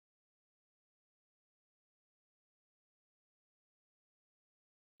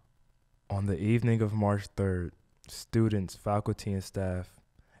On the evening of March 3rd, students, faculty, and staff,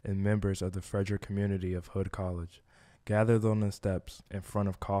 and members of the Frederick community of Hood College gathered on the steps in front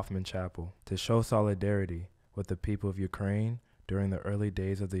of Coffman Chapel to show solidarity with the people of Ukraine during the early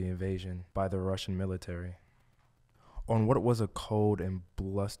days of the invasion by the Russian military. On what was a cold and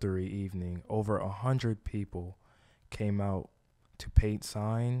blustery evening, over 100 people came out to paint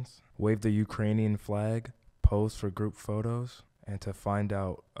signs, wave the Ukrainian flag, pose for group photos, and to find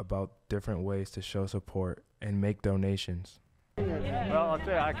out about different ways to show support and make donations. Well, I'll tell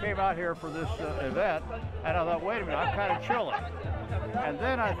you, I came out here for this event, and I thought, wait a minute, I'm kind of chilly. And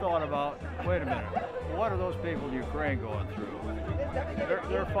then I thought about, wait a minute, what are those people in Ukraine going through?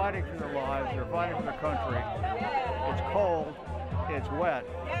 They're fighting for their lives, they're fighting for their country. It's cold, it's wet.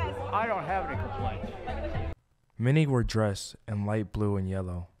 I don't have any complaints. Many were dressed in light blue and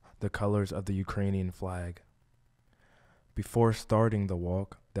yellow, the colors of the Ukrainian flag. Before starting the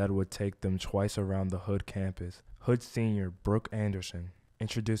walk that would take them twice around the Hood campus, Hood senior Brooke Anderson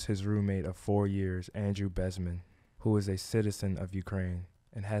introduced his roommate of 4 years, Andrew Besman, who is a citizen of Ukraine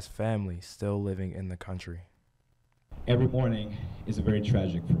and has family still living in the country. Every morning is very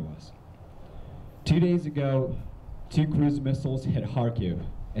tragic for us. 2 days ago, 2 cruise missiles hit Kharkiv,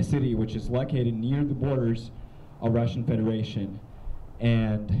 a city which is located near the borders of Russian Federation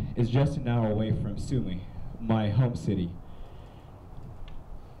and is just an hour away from Sumy, my home city,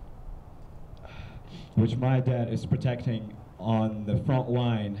 which my dad is protecting on the front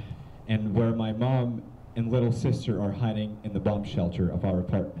line, and where my mom and little sister are hiding in the bomb shelter of our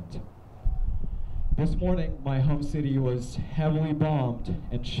apartment. This morning, my home city was heavily bombed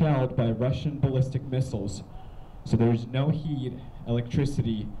and shelled by Russian ballistic missiles, so there's no heat,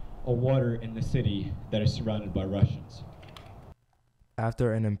 electricity, or water in the city that is surrounded by Russians.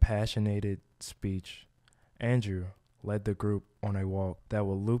 After an impassioned speech, Andrew led the group on a walk that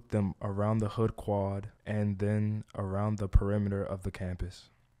will loop them around the Hood Quad and then around the perimeter of the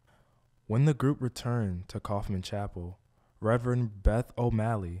campus. When the group returned to Coffman Chapel, Reverend Beth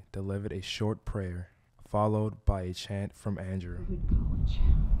O'Malley delivered a short prayer, followed by a chant from Andrew. Hood College.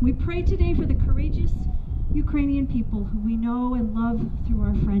 We pray today for the courageous Ukrainian people who we know and love through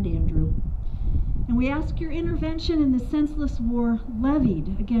our friend Andrew. And we ask your intervention in the senseless war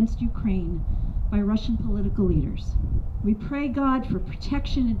levied against Ukraine by Russian political leaders. We pray, God, for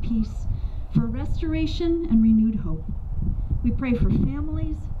protection and peace, for restoration and renewed hope. We pray for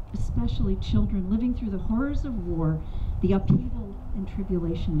families, especially children, living through the horrors of war, the upheaval and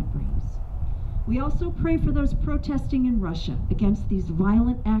tribulation it brings. We also pray for those protesting in Russia against these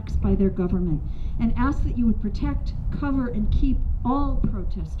violent acts by their government, and ask that you would protect, cover, and keep all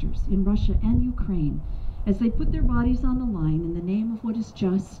protesters in Russia and Ukraine as they put their bodies on the line in the name of what is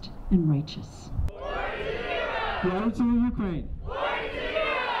just and righteous. Glory to Ukraine! Glory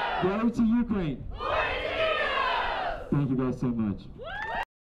to Ukraine! Glory to Thank you guys so much.